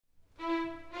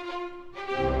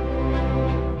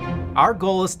Our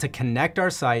goal is to connect our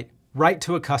site right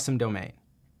to a custom domain.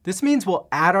 This means we'll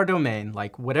add our domain,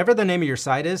 like whatever the name of your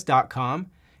site is, .com,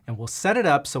 and we'll set it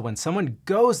up so when someone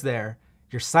goes there,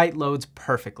 your site loads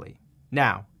perfectly.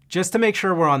 Now, just to make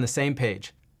sure we're on the same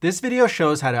page, this video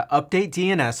shows how to update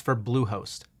DNS for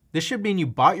Bluehost. This should mean you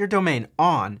bought your domain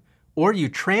on, or you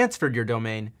transferred your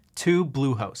domain to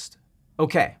Bluehost.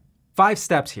 Okay, 5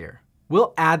 steps here.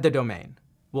 We'll add the domain.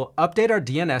 We'll update our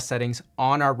DNS settings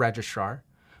on our registrar.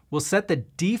 We'll set the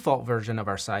default version of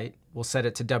our site. We'll set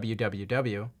it to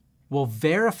www. We'll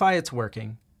verify it's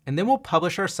working, and then we'll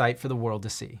publish our site for the world to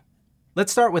see.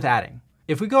 Let's start with adding.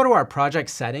 If we go to our project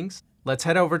settings, let's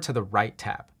head over to the right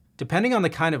tab. Depending on the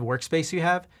kind of workspace you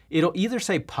have, it'll either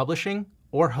say publishing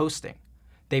or hosting.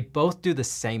 They both do the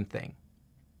same thing.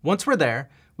 Once we're there,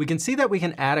 we can see that we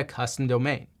can add a custom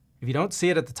domain. If you don't see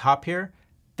it at the top here,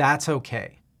 that's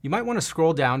okay. You might want to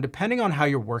scroll down depending on how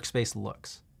your workspace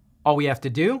looks. All we have to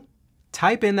do,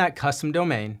 type in that custom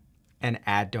domain and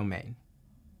add domain.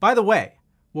 By the way,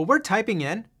 what we're typing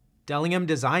in,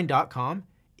 dellinghamdesign.com,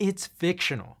 it's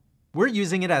fictional. We're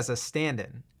using it as a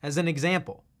stand-in, as an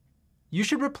example. You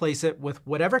should replace it with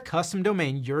whatever custom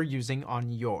domain you're using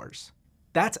on yours.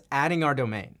 That's adding our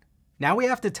domain. Now we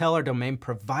have to tell our domain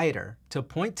provider to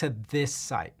point to this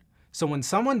site. So when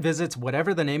someone visits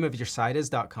whatever the name of your site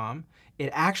is .com, it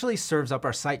actually serves up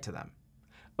our site to them.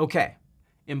 Okay,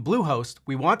 in Bluehost,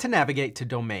 we want to navigate to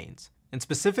domains, and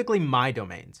specifically my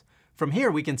domains. From here,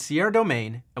 we can see our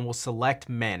domain and we'll select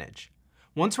Manage.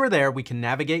 Once we're there, we can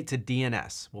navigate to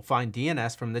DNS. We'll find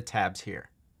DNS from the tabs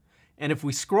here. And if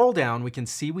we scroll down, we can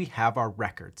see we have our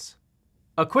records.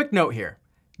 A quick note here.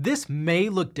 This may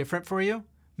look different for you.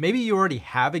 Maybe you already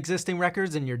have existing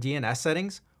records in your DNS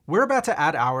settings. We're about to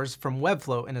add ours from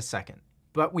Webflow in a second.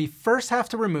 But we first have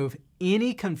to remove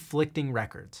any conflicting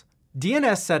records.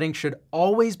 DNS settings should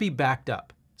always be backed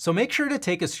up. So make sure to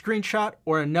take a screenshot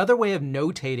or another way of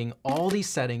notating all these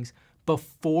settings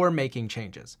before making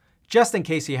changes, just in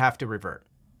case you have to revert.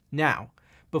 Now,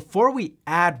 before we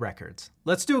add records,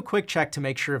 let's do a quick check to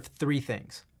make sure of 3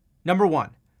 things. Number 1,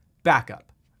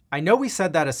 backup. I know we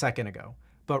said that a second ago,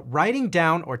 but writing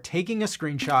down or taking a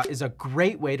screenshot is a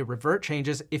great way to revert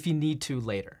changes if you need to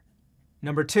later.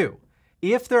 Number 2,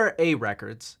 if there are A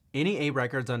records, any A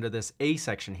records under this A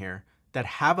section here that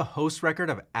have a host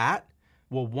record of @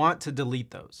 we'll want to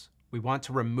delete those. We want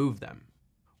to remove them.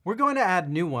 We're going to add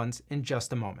new ones in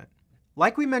just a moment.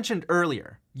 Like we mentioned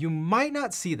earlier, you might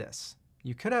not see this.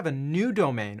 You could have a new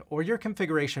domain or your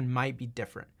configuration might be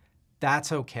different.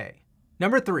 That's okay.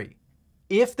 Number 3,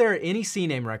 if there are any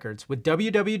CNAME records with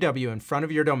www in front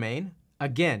of your domain,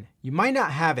 again, you might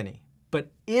not have any,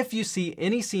 but if you see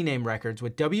any CNAME records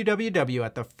with www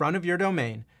at the front of your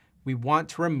domain, we want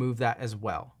to remove that as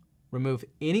well. Remove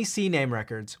any CNAME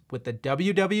records with the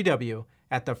www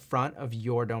at the front of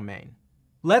your domain.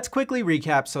 Let's quickly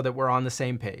recap so that we're on the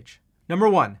same page. Number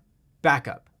 1,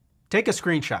 backup. Take a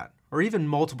screenshot, or even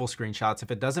multiple screenshots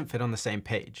if it doesn't fit on the same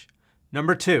page.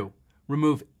 Number 2,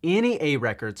 remove any A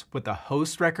records with a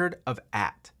host record of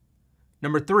 @.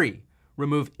 Number 3,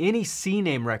 remove any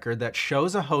CNAME record that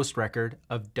shows a host record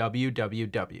of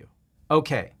www.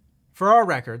 Okay, for our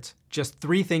records, just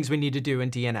 3 things we need to do in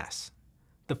DNS.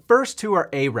 The first 2 are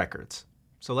A records.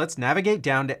 So let's navigate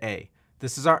down to A.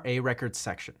 This is our A records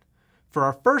section. For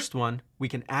our first one, we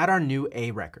can add our new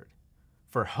A record.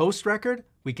 For host record,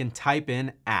 we can type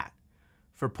in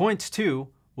 @. For points 2,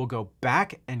 we'll go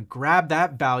back and grab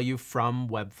that value from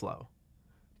Webflow.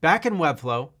 Back in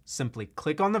Webflow, simply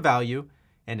click on the value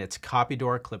and it's copied to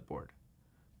our clipboard.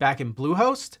 Back in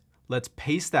Bluehost, let's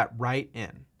paste that right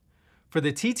in. For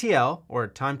the TTL, or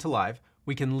time to live,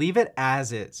 we can leave it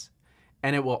as is,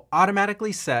 and it will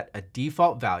automatically set a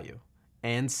default value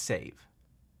and save.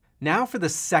 Now for the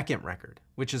second record,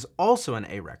 which is also an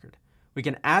A record, we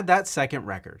can add that second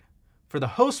record. For the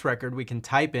host record, we can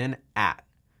type in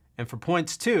 @. And for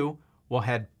points 2, we'll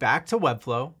head back to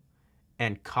Webflow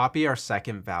and copy our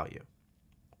second value.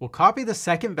 We'll copy the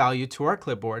second value to our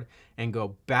clipboard and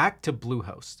go back to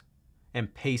Bluehost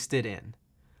and paste it in.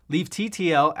 Leave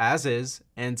TTL as is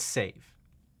and save.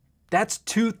 That's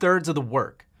 2/3 of the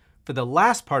work. For the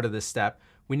last part of this step,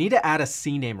 we need to add a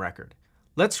CNAME record.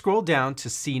 Let's scroll down to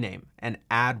CNAME and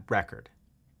add record.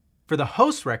 For the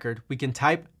host record, we can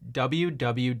type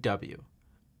www.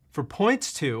 For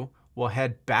points 2, we'll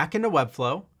head back into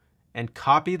Webflow and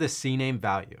copy the CNAME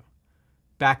value.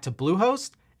 Back to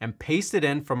Bluehost and paste it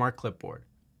in from our clipboard.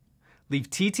 Leave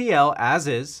TTL as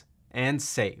is and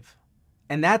save.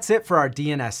 And that's it for our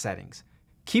DNS settings.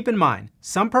 Keep in mind,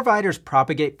 some providers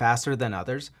propagate faster than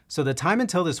others, so the time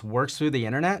until this works through the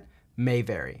internet may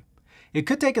vary. It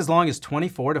could take as long as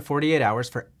 24 to 48 hours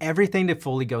for everything to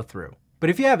fully go through. But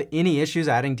if you have any issues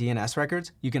adding DNS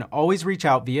records, you can always reach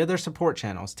out via their support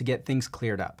channels to get things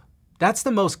cleared up. That's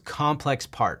the most complex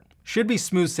part. Should be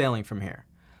smooth sailing from here.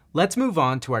 Let's move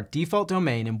on to our default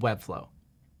domain in Webflow.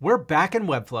 We're back in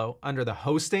Webflow under the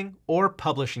Hosting or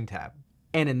Publishing tab.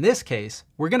 And in this case,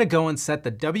 we're going to go and set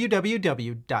the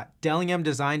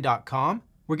www.dellinghamdesign.com.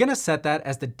 We're going to set that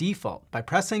as the default by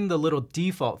pressing the little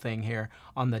default thing here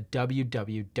on the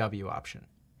www option.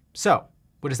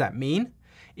 What does that mean?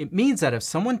 It means that if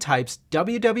someone types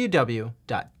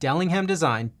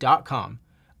www.dellinghamdesign.com,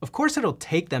 of course it'll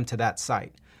take them to that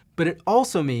site. But it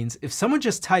also means if someone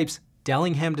just types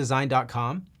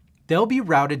dellinghamdesign.com, they'll be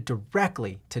routed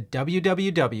directly to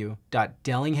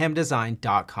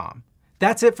www.dellinghamdesign.com.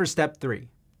 That's it for step 3.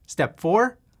 Step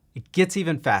 4, it gets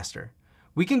even faster.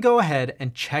 We can go ahead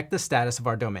and check the status of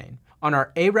our domain. On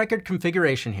our A record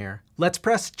configuration here, let's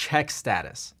press check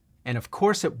status. And of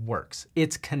course it works,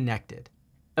 it's connected.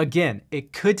 Again,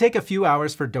 it could take a few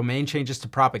hours for domain changes to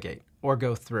propagate or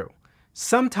go through.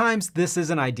 Sometimes this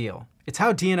isn't ideal. It's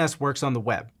how DNS works on the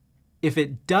web. If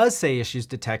it does say issues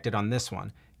detected on this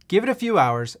one, give it a few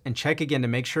hours and check again to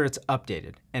make sure it's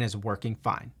updated and is working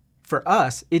fine. For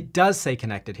us, it does say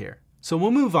connected here. So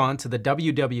we'll move on to the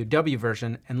www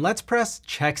version and let's press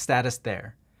check status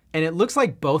there. And it looks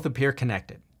like both appear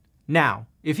connected. Now,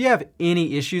 if you have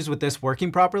any issues with this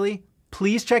working properly,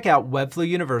 please check out Webflow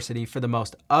University for the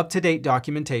most up-to-date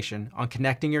documentation on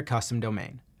connecting your custom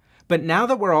domain. But now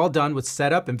that we're all done with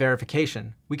setup and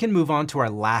verification, we can move on to our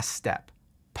last step,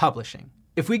 publishing.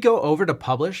 If we go over to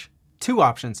publish, 2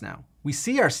 options now. We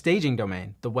see our staging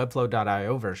domain, the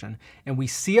webflow.io version, and we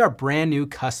see our brand new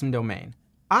custom domain.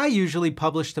 I usually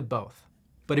publish to both.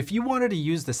 But if you wanted to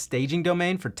use the staging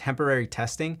domain for temporary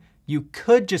testing, you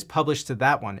could just publish to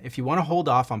that one if you want to hold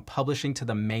off on publishing to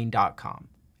the main.com.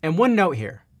 And one note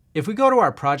here, if we go to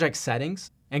our project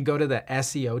settings and go to the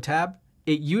SEO tab,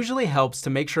 it usually helps to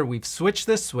make sure we've switched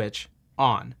this switch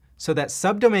on so that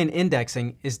subdomain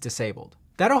indexing is disabled.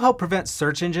 That'll help prevent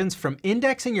search engines from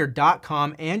indexing your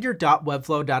 .com and your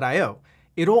 .webflow.io.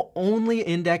 It'll only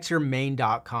index your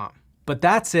main.com. But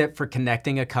that's it for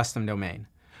connecting a custom domain.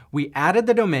 We added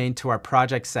the domain to our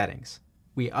project settings.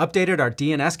 We updated our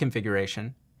DNS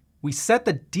configuration. We set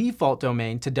the default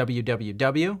domain to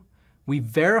www. We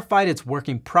verified it's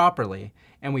working properly,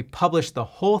 and we published the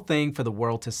whole thing for the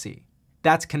world to see.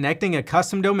 That's connecting a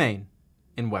custom domain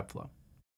in Webflow.